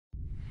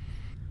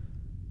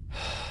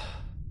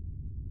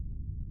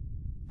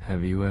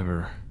Have you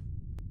ever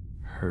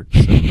hurt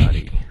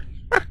somebody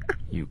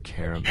you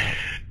care about?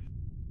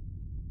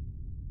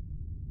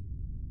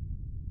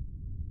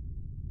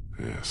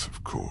 Yes,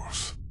 of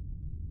course.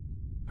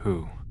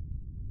 Who?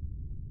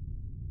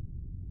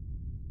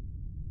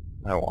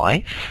 My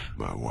wife?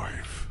 My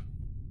wife.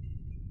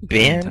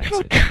 Ben?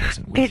 Clementine said she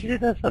wasn't with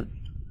you.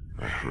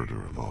 I hurt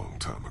her a long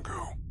time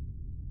ago.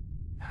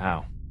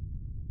 How?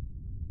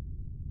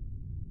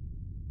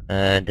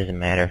 It doesn't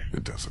matter.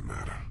 It doesn't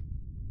matter.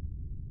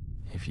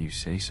 If you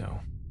say so.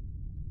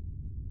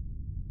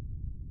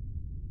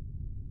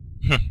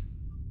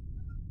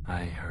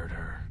 I hurt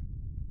her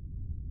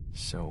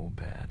so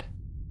bad.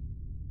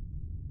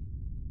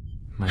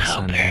 My How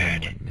son bad?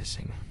 Adam went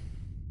missing.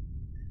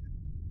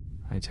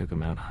 I took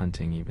him out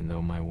hunting even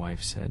though my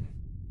wife said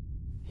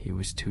he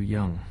was too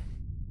young.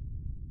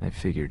 I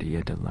figured he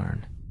had to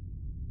learn.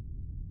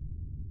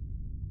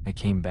 I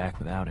came back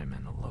without him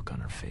and the look on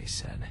her face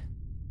said,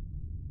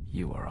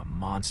 "You are a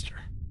monster."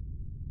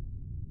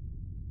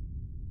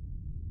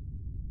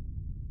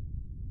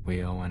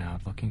 We all went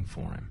out looking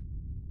for him.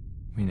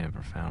 We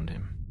never found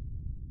him.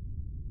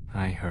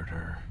 I hurt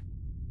her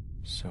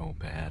so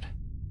bad.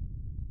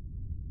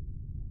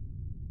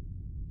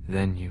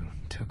 Then you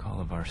took all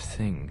of our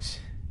things.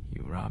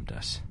 You robbed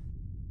us.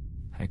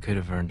 I could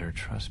have earned her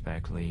trust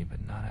back, Lee,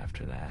 but not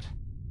after that.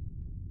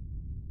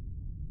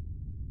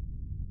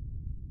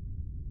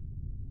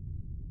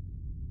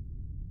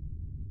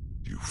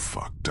 You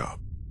fucked up.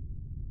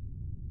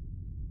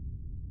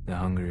 The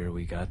hungrier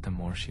we got, the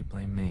more she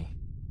blamed me.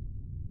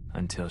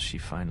 Until she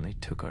finally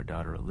took our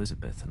daughter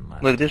Elizabeth and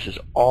left. Look, this is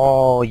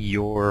all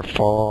your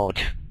fault.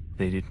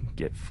 They didn't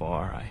get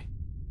far. I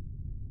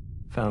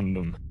found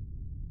them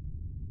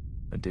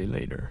a day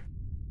later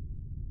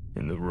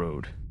in the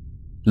road.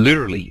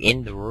 Literally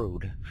in the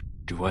road.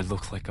 Do I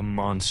look like a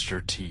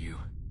monster to you?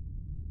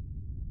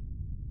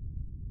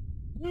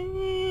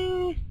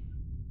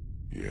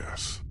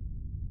 Yes.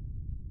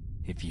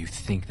 If you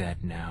think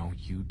that now,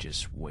 you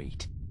just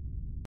wait.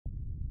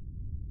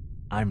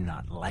 I'm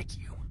not like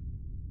you.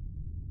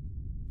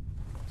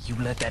 You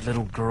let that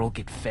little girl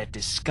get fed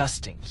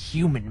disgusting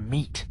human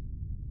meat.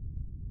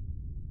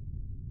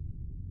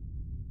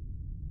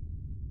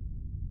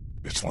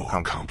 It's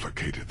more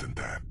complicated than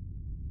that.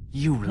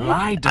 You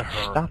lied to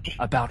her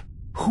about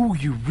who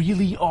you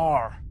really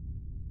are.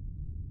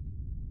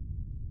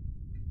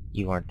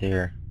 You weren't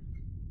there.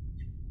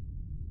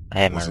 I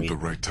had my Wasn't the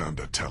reason. right time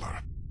to tell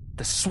her.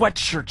 The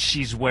sweatshirt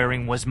she's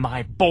wearing was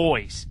my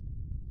boy's.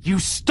 You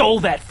stole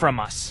that from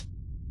us.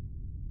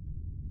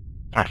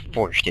 I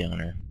forced it on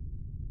her.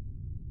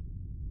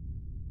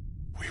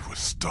 We were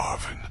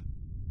starving.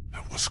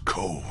 It was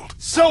cold.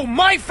 So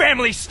my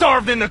family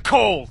starved in the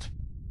cold!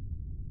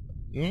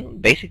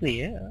 Basically,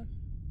 yeah.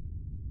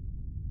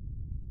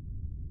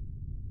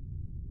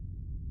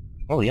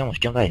 Oh, you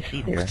almost jumped out of the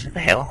seat there. How What did you the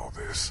know hell? all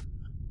this?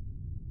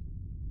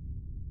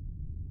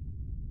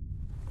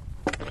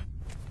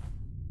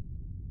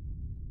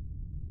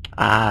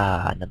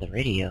 Ah, another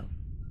radio.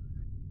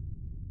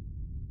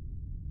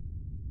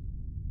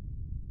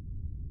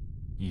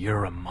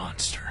 You're a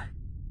monster.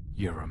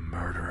 You're a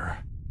murderer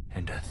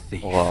and a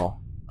thief.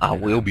 Well, I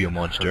And will I'm be a gonna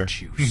monster.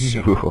 hurt you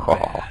so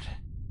bad.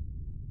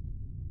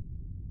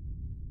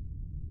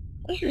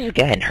 What's this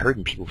guy and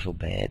hurting people so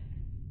bad?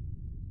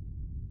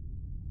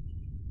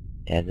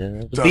 Yeah,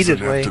 doesn't be Doesn't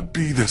this way. have to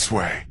be this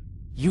way.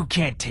 You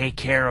can't take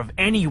care of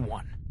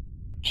anyone.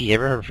 Gee,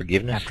 ever heard of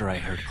forgiveness? After I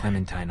heard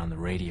Clementine on the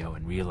radio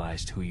and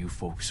realized who you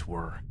folks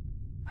were,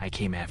 I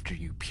came after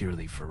you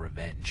purely for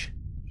revenge.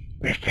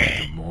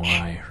 The more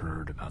I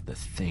heard about the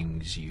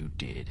things you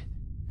did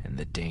and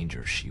the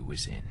danger she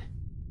was in,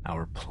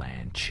 our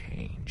plan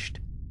changed.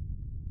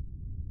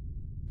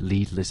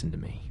 Lee, listen to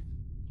me.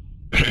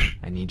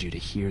 I need you to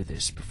hear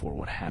this before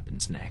what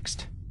happens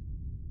next.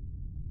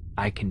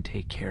 I can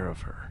take care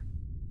of her.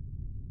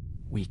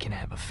 We can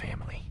have a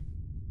family.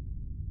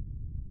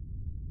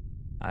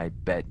 I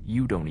bet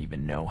you don't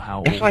even know how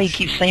old she is. That's why he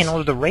keeps saying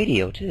over the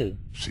radio, too.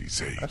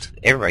 She's 8.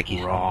 Everybody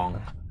keeps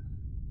Wrong.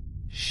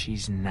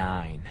 She's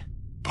 9.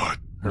 But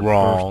Her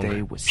Wrong.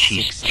 birthday was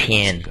She's 6 days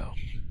 10. ago.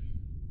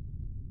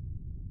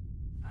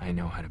 I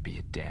know how to be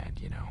a dad,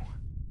 you know.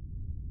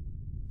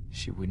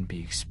 She wouldn't be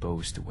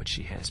exposed to what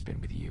she has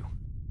been with you.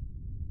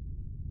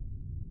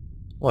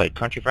 What,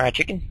 country fried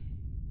chicken?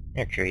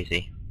 You're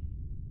crazy.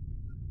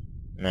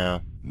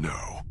 No.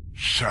 no.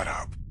 Shut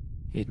up.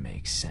 It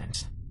makes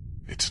sense.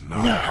 It's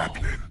not No.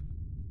 happening.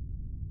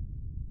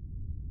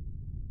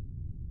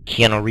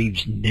 Keanu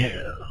Reeves,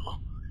 no.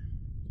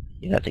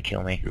 You have to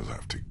kill me. You'll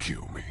have to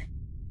kill me.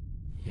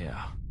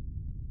 Yeah,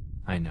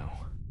 I know.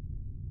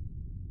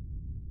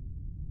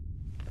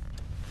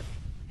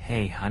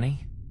 Hey,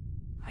 honey.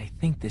 I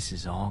think this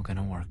is all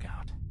gonna work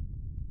out.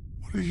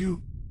 What are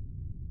you...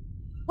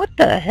 What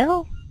the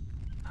hell?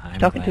 I'm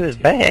Talking to glad his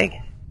bag.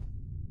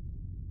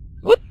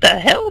 What the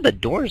hell? The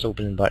door's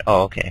open, but...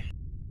 Oh, okay.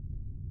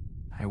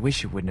 I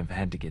wish it wouldn't have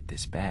had to get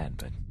this bad,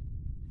 but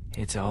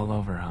it's all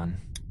over, hon.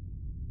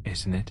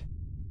 Isn't it?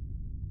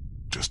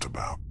 Just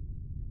about.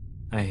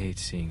 I hate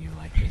seeing you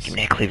like this. Give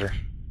me that cleaver.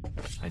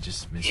 I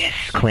just miss Yes,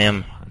 you so,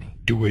 Clem. honey.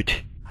 Do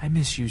it. I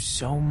miss you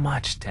so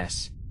much,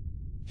 Tess.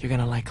 You're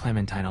gonna like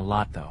Clementine a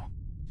lot, though.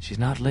 She's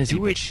not Lizzie,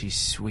 Do it. but she's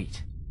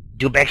sweet.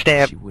 Do a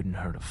backstab. She wouldn't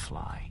hurt a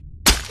fly.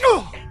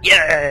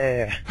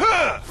 Yeah!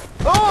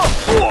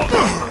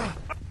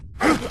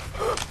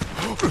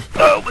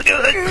 Oh my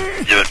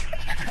god!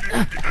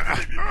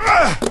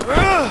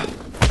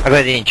 I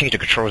bet they didn't change the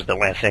controls at the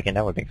last second.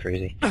 That would have been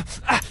crazy.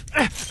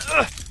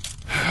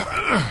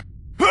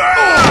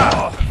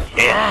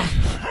 Yeah.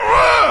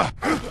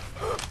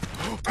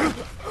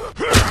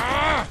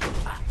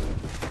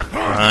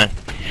 Come on.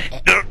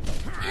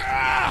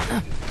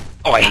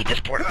 Oh, I hate this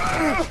part.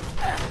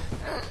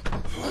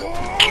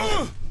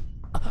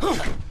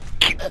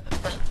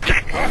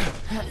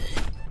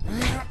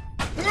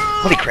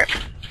 Holy crap.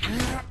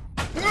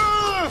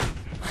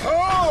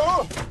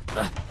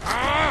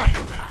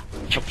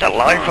 Choke the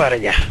life out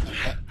of ya.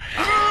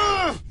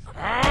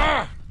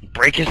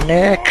 Break his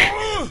neck.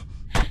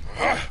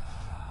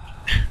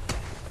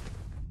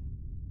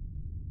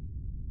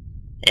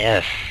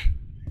 Yes.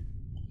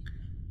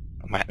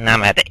 Now I'm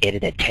gonna have to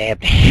edit that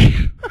tab.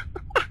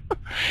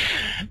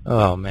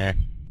 Oh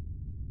man.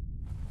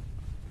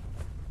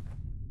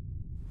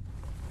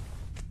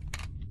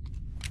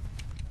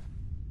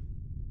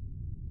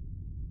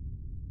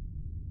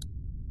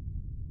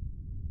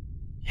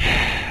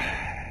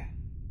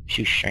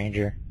 Shoot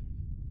stranger.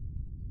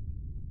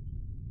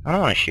 I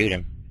don't want to shoot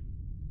him.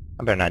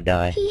 I better not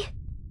die.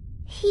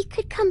 He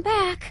could come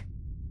back.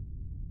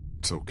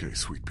 It's okay,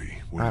 Sweet Pea.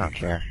 I don't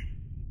care.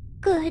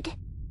 Good.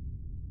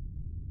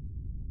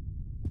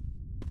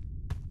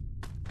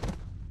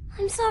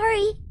 I'm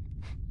sorry.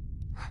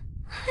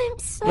 I'm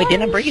sorry. Wait,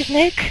 didn't I break his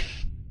neck?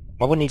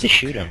 Why wouldn't he just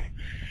shoot him?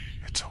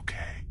 It's okay.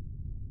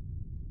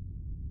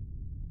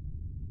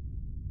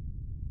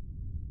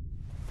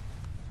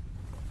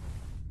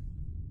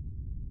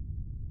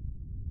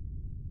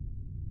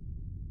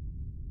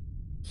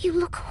 You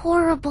look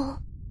horrible.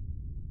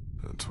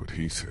 That's what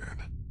he said.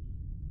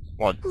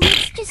 Well, Let's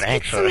just get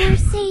thanks for somewhere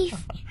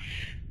safe.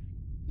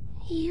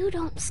 You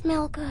don't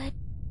smell good.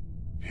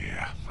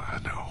 Yeah, I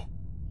know.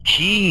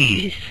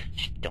 Jeez.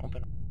 Just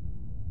dumping.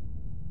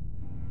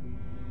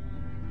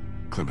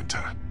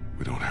 Clementine,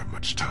 we don't have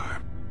much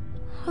time.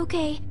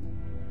 Okay.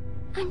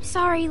 I'm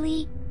sorry,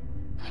 Lee.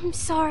 I'm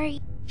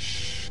sorry.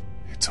 Shh.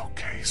 It's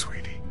okay,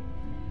 sweetie.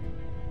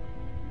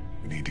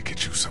 We need to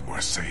get you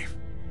somewhere safe.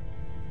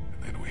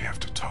 And then we have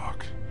to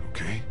talk,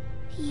 okay?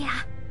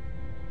 Yeah.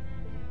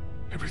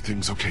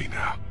 Everything's okay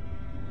now.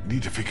 We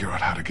need to figure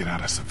out how to get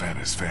out of Savannah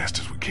as fast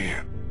as we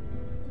can.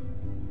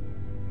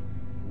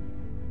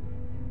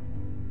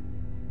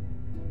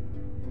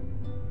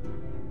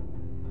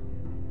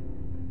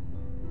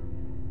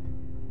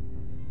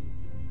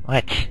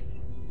 What?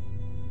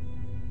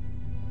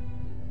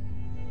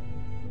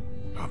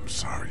 I'm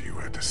sorry you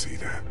had to see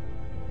that.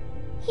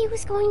 He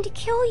was going to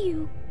kill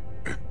you.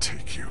 And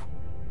take you.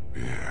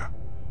 Yeah.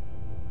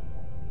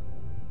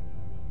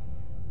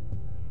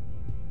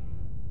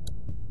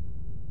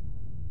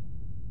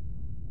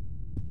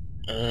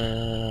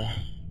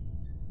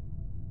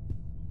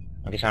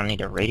 I guess I don't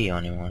need a radio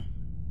anymore.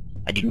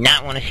 I do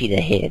not want to see the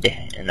head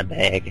in the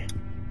bag.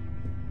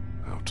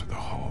 Out to the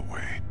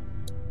hallway.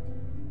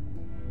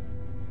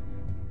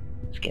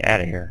 Let's get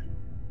out of here.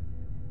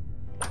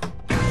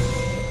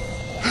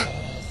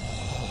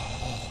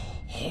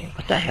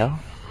 What the hell?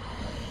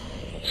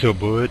 So,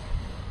 bud.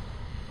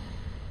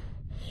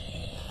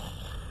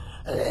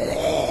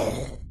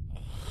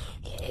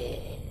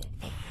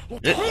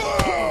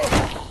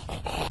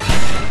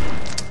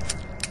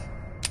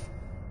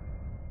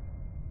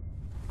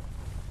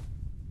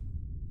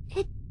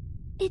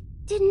 It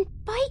didn't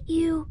bite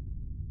you.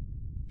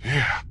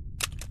 Yeah.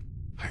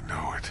 I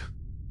know it.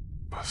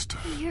 Must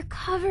have. You're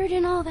covered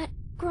in all that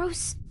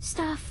gross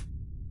stuff.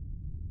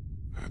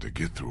 Had to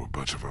get through a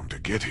bunch of them to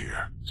get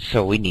here.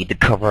 So we need to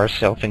cover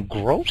ourselves in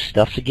gross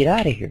stuff to get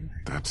out of here.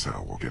 That's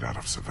how we'll get out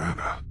of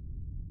Savannah.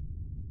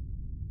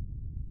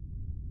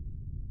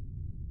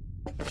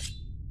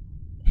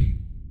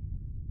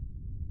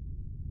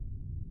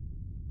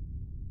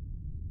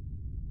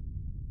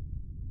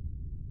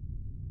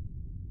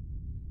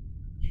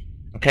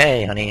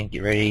 Okay, honey,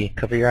 get ready.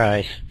 Cover your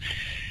eyes.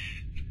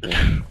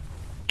 Can't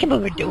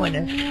believe we're doing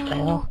this.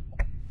 No.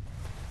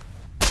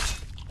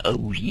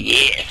 Oh,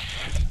 yes!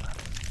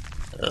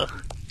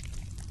 Ugh.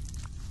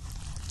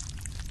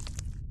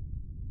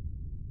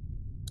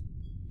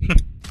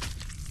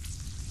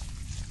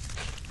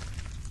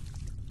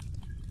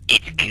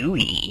 It's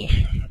gooey.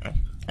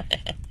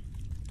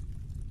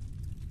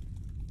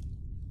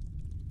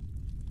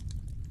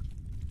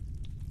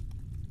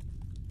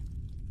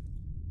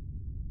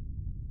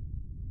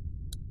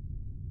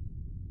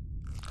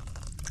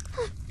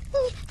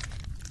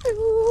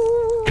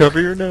 Cover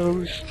your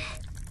nose.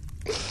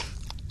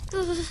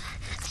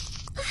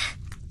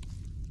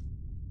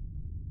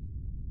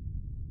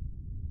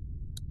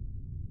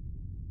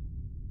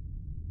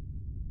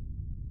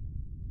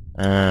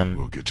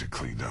 We'll get you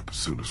cleaned up as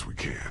soon as we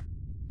can.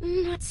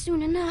 Not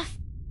soon enough.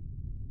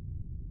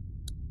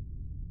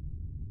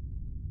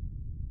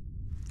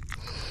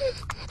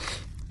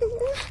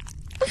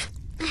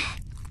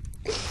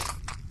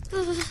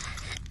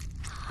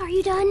 Are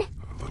you done?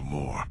 A little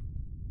more.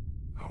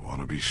 I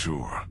want to be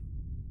sure.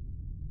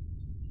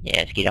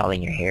 Yeah, it's get all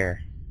in your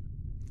hair.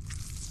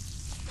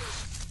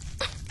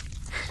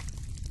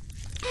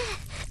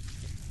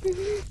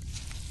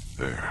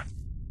 There.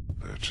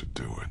 That should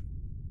do it.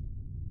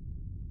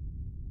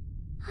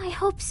 I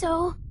hope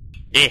so.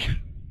 Yeah,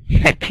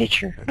 that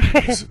picture. And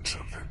you're missing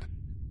something.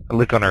 A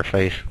look on her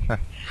face. I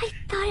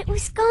thought it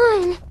was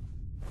gone.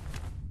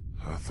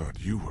 I thought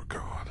you were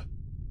gone.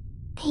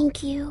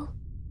 Thank you.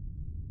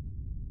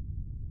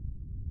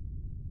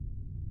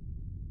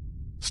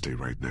 Stay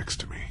right next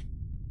to me.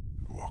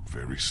 Walk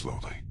very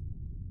slowly.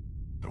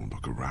 Don't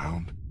look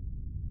around.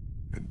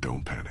 And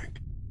don't panic.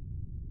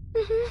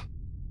 Mm-hmm.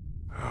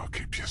 I'll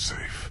keep you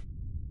safe.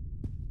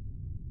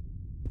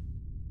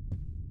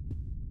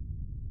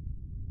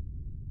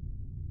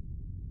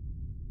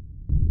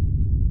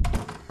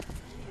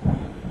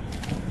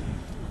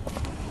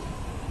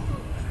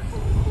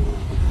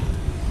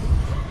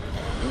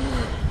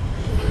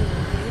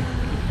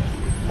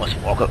 Must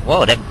walk up.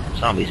 Whoa, that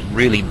zombie's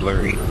really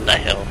blurry. What the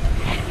hell?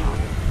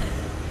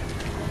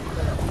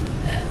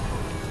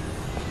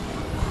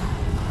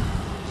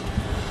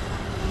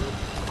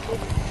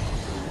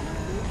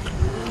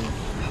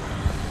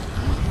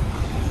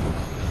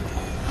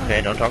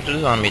 Okay, don't talk to the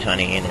zombies,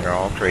 honey, and they're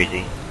all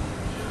crazy.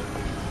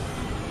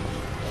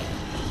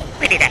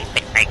 Where did I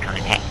put my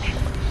contact?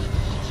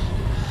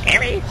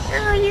 Harry,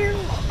 where are you?